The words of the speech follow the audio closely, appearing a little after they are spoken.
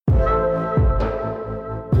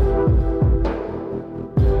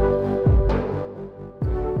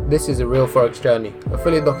This is a real Forex journey, a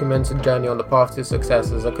fully documented journey on the path to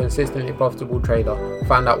success as a consistently profitable trader.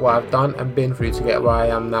 Find out what I've done and been through to get where I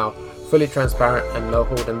am now. Fully transparent and no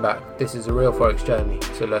holding back. This is a real Forex journey,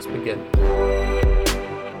 so let's begin.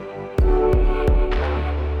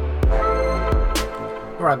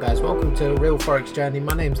 Alright guys, welcome to a real Forex journey.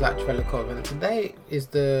 My name's Latchvelikov and today is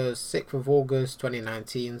the 6th of August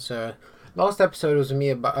 2019. So last episode was me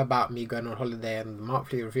about me going on holiday and the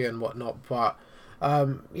monthly review and whatnot, but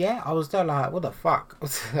yeah, I was there like, what the fuck?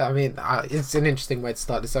 I mean, it's an interesting way to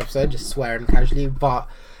start this episode, just swearing casually, but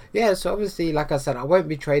yeah, so obviously, like I said, I won't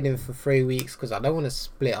be trading for 3 weeks because I don't want to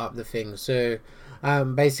split up the thing. So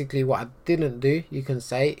basically what I didn't do, you can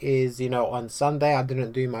say, is, on Sunday I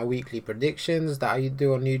didn't do my weekly predictions that I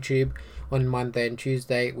do on YouTube on Monday and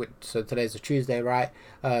Tuesday, so today's a Tuesday, right?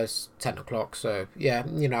 It's 10 o'clock, so yeah,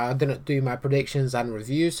 I didn't do my predictions and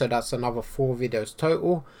reviews, so that's another 4 videos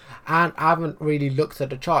total. And I haven't really looked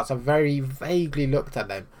at the charts. I've very vaguely looked at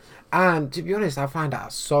them, and to be honest, I find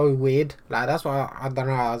that so weird. Like, that's why I don't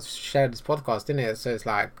know, I shared this podcast, didn't it? So it's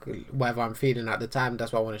like whatever I'm feeling at the time,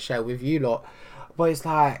 that's what I want to share with you lot. But it's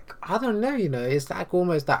like, I don't know, it's like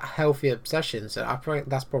almost that healthy obsession. So I think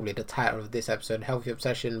that's probably the title of this episode, healthy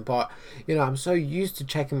obsession. But I'm so used to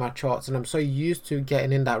checking my charts, and I'm so used to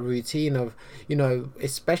getting in that routine of,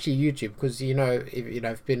 especially YouTube, because if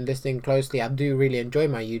you've been listening closely, I do really enjoy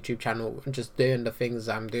my YouTube channel and just doing the things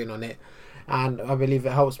I'm doing on it, and I believe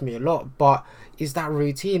it helps me a lot. But it's that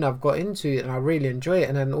routine I've got into and I really enjoy it,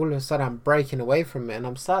 and then all of a sudden I'm breaking away from it, and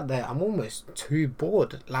I'm sat there, I'm almost too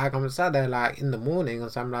bored. Like, I'm sat there like in the morning,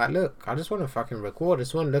 and so I'm like, look, I just want to fucking record, I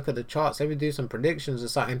just want to look at the charts, maybe do some predictions or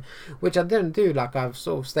something, which I didn't do. Like, I've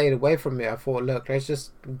sort of stayed away from it. I thought, look, let's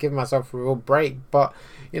just give myself a real break. But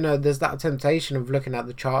there's that temptation of looking at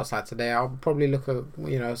the charts. Like today, I'll probably look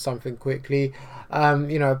at something quickly.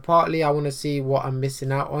 Partly I want to see what I'm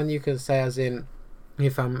missing out on, you can say, as in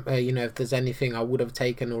if I'm if there's anything I would have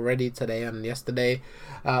taken already today and yesterday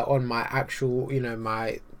on my actual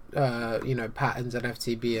my patterns and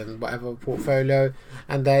FTB and whatever portfolio.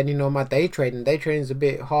 And then my day trading is a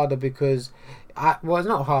bit harder because well, it's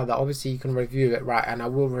not harder, obviously you can review it, right? And I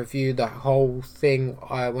will review the whole thing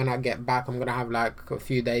when I get back. I'm gonna have like a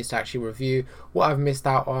few days to actually review what I've missed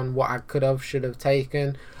out on, what I should have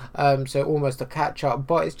taken, so almost a catch up.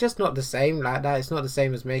 But it's just not the same like that. It's not the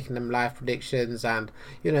same as making them live predictions, and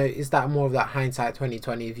it's that more of that hindsight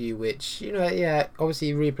 2020 view, which yeah,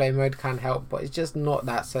 obviously replay mode can help, but it's just not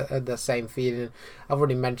that the same feeling. I've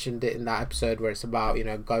already mentioned it in that episode where it's about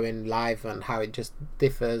going live and how it just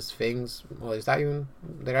differs things. Or is that even,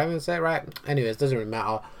 did I even say it right? Anyways, doesn't really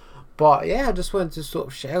matter. But yeah, I just wanted to sort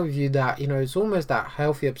of share with you that it's almost that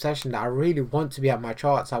healthy obsession that I really want to be at my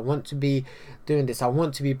charts. I want to be doing this, I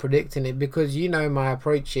want to be predicting it, because my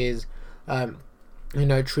approach is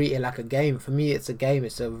treat it like a game. For me, it's a game.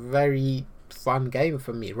 It's a very fun game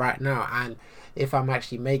for me right now, and if I'm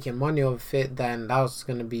actually making money off it, then that's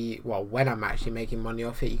going to be, well, when I'm actually making money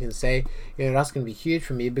off it, you can say, that's going to be huge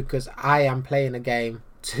for me, because I am playing a game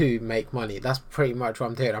to make money. That's pretty much what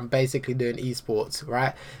I'm doing. I'm basically doing esports,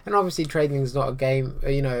 right? And obviously trading is not a game,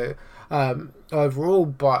 overall,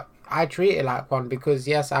 but I treat it like one, because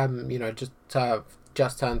yes, I'm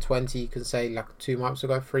just turned 20, you can say, like 2 months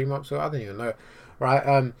ago, 3 months ago, I don't even know,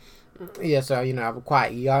 right? Yeah, so I'm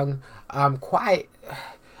quite young,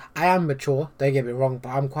 I am mature, don't get me wrong, but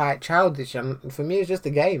I'm quite childish, and for me it's just a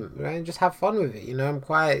game, right? Just have fun with it, I'm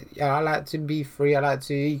quite, I like to be free, I like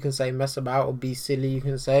to, you can say, mess about or be silly, you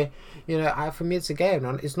can say, for me it's a game,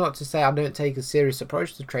 and it's not to say I don't take a serious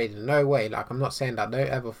approach to trading, no way, like, I'm not saying that, don't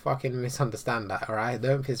ever fucking misunderstand that, alright,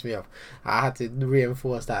 don't piss me off, I had to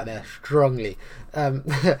reinforce that there strongly,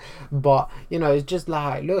 but, it's just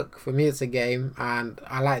like, look, for me it's a game, and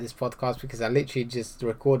I like this podcast because I literally just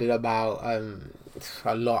recorded about,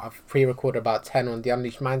 a lot. I've pre-recorded about 10 on the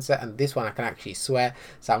Unleashed Mindset, and this one I can actually swear,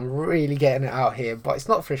 so I'm really getting it out here. But it's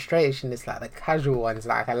not frustration, it's like the casual ones,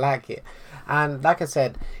 like I like it. And like I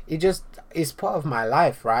said, it's part of my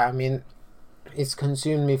life, right? I mean, it's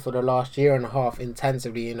consumed me for the last year and a half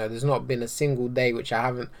intensively. There's not been a single day which I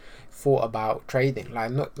haven't thought about trading.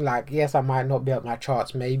 Yes, I might not be at my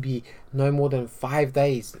charts, maybe no more than 5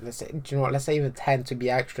 days, let's say, let's say even 10 to be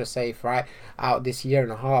extra safe, right, out this year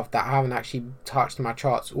and a half, that I haven't actually touched my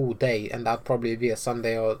charts all day, and that'd probably be a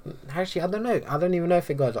Sunday, or actually I don't know, I don't even know if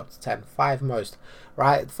it goes up to 10, 5 most,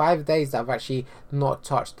 right? 5 days that I've actually not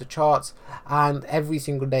touched the charts, and every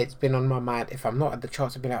single day it's been on my mind. If I'm not at the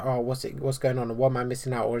charts, I'll be like, oh, what's going on, or what am I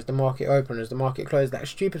missing out, or is the market open, or is the market closed, like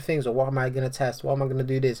stupid things, or what am I going to test, what am I going to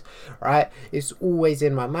do this, right? It's always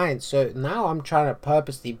in my mind. So now I'm trying to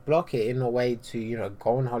purposely block it in a way to, you know,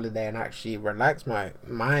 go on holiday and actually relax my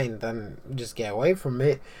mind and just get away from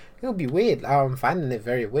it. It'll be weird. I'm finding it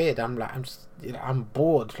very weird. I'm like, I'm just, you know, I'm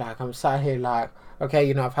bored. Like, I'm sat here like, okay,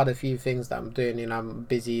 you know, I've had a few things that I'm doing, you know, I'm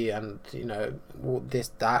busy and, you know, this,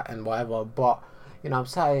 that, and whatever. But, you know, I'm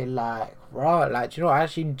sat here like, right, like, you know, I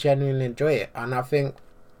actually genuinely enjoy it. And I think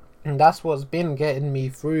that's what's been getting me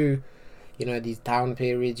through, you know, these down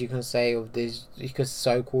periods, you can say, of this, you could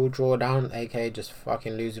so-called drawdown, aka just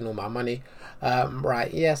fucking losing all my money.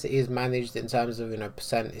 Right, yes, it is managed in terms of, you know,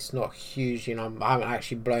 percent. It's not huge, you know, I haven't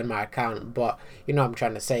actually blown my account, but, you know, I'm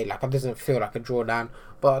trying to say, like, it doesn't feel like a drawdown.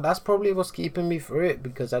 But that's probably what's keeping me through it,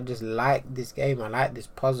 because I just like this game, I like this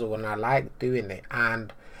puzzle, and I like doing it.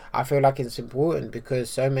 And I feel like it's important because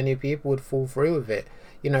so many people would fall through with it.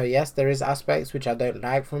 You know, yes, there is aspects which I don't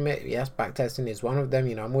like from it. Yes, backtesting is one of them.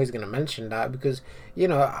 You know, I'm always going to mention that because, you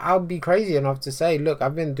know, I'll be crazy enough to say, look,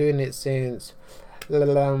 I've been doing it since,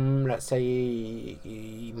 let's say,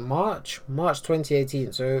 March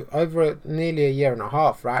 2018. So over nearly a year and a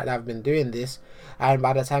half, right, I've been doing this. And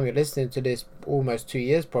by the time you're listening to this, almost 2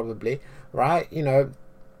 years probably, right, you know,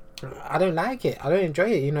 I don't like it. I don't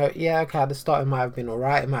enjoy it. You know, yeah, okay, at the start it might have been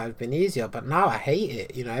alright, it might have been easier, but now I hate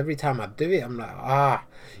it. You know, every time I do it, I'm like,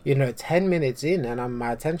 you know, 10 minutes in and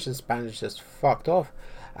my attention span is just fucked off.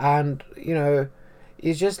 And, you know,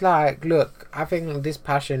 it's just like, look, I think this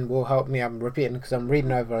passion will help me. I'm repeating because I'm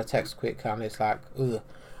reading over a text quick and it's like, ugh.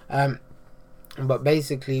 But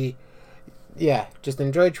basically, yeah, just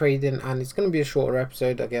enjoy trading, and it's going to be a shorter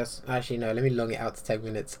episode, I guess. Actually, no, let me long it out to 10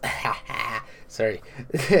 minutes. Sorry.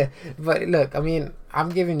 But look, I mean, I'm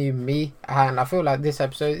giving you me, and I feel like this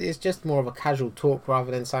episode is just more of a casual talk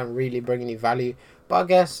rather than something really bringing you value. But I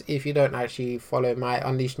guess if you don't actually follow my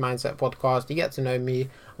Unleashed Mindset podcast, you get to know me.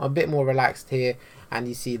 I'm a bit more relaxed here, and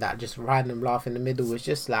you see that just random laugh in the middle is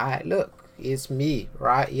just like, look, it's me,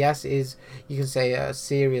 right? Yes, it is, you can say, a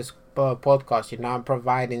serious podcast, you know, I'm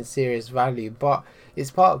providing serious value, but it's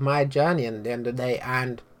part of my journey at the end of the day.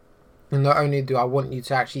 And not only do I want you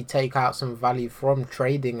to actually take out some value from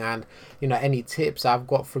trading and, you know, any tips I've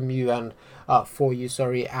got from you and for you,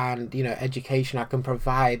 sorry, and, you know, education I can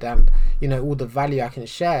provide and, you know, all the value I can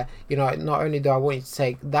share, you know, not only do I want you to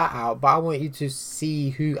take that out, but I want you to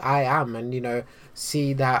see who I am and, you know,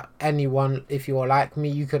 see that anyone, if you're like me,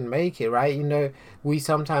 you can make it, right? You know, we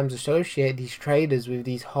sometimes associate these traders with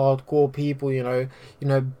these hardcore people, you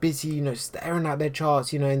know, busy, you know, staring at their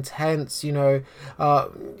charts, you know, intense, you know,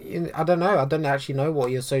 I don't know, I don't actually know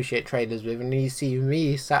what you associate traders with. And you see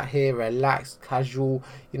me sat here relaxed, casual,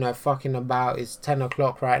 you know, fucking about. It's 10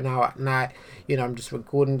 o'clock right now at night, you know, I'm just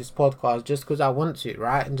recording this podcast just because I want to,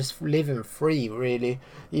 right? And just living free, really,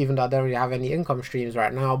 even though I don't really have any income streams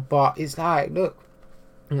right now. But it's like, look,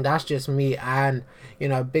 and that's just me. And, you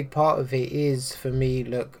know, a big part of it is for me,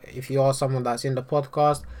 look, if you are someone that's in the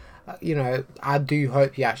podcast, you know, I do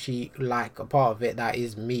hope you actually like a part of it that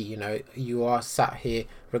is me. You know, you are sat here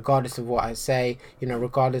regardless of what I say, you know,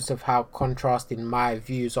 regardless of how contrasting my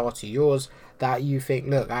views are to yours, that you think,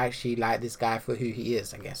 look, I actually like this guy for who he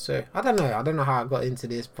is, I guess. So I don't know how I got into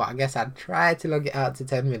this, but I guess I'd try to log it out to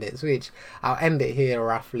 10 minutes, which I'll end it here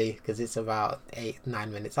roughly because it's about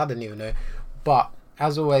 8-9 minutes, I don't even know. But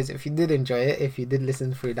as always, if you did enjoy it, if you did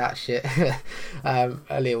listen through that shit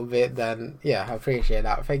a little bit, then yeah, I appreciate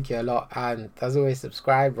that. Thank you a lot. And as always,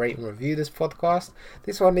 subscribe, rate and review this podcast.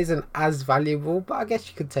 This one isn't as valuable, but I guess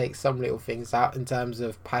you could take some little things out in terms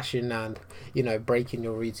of passion and, you know, breaking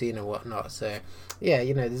your routine and whatnot. So yeah,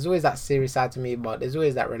 you know, there's always that serious side to me, but there's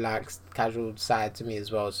always that relaxed, casual side to me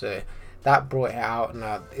as well. So that brought it out, and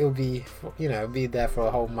it'll be, you know, be there for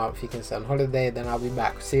a whole month. You can stay on holiday, then I'll be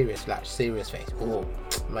back serious face.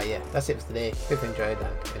 But yeah, that's it for today. Hope you enjoyed,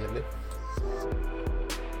 and in a bit.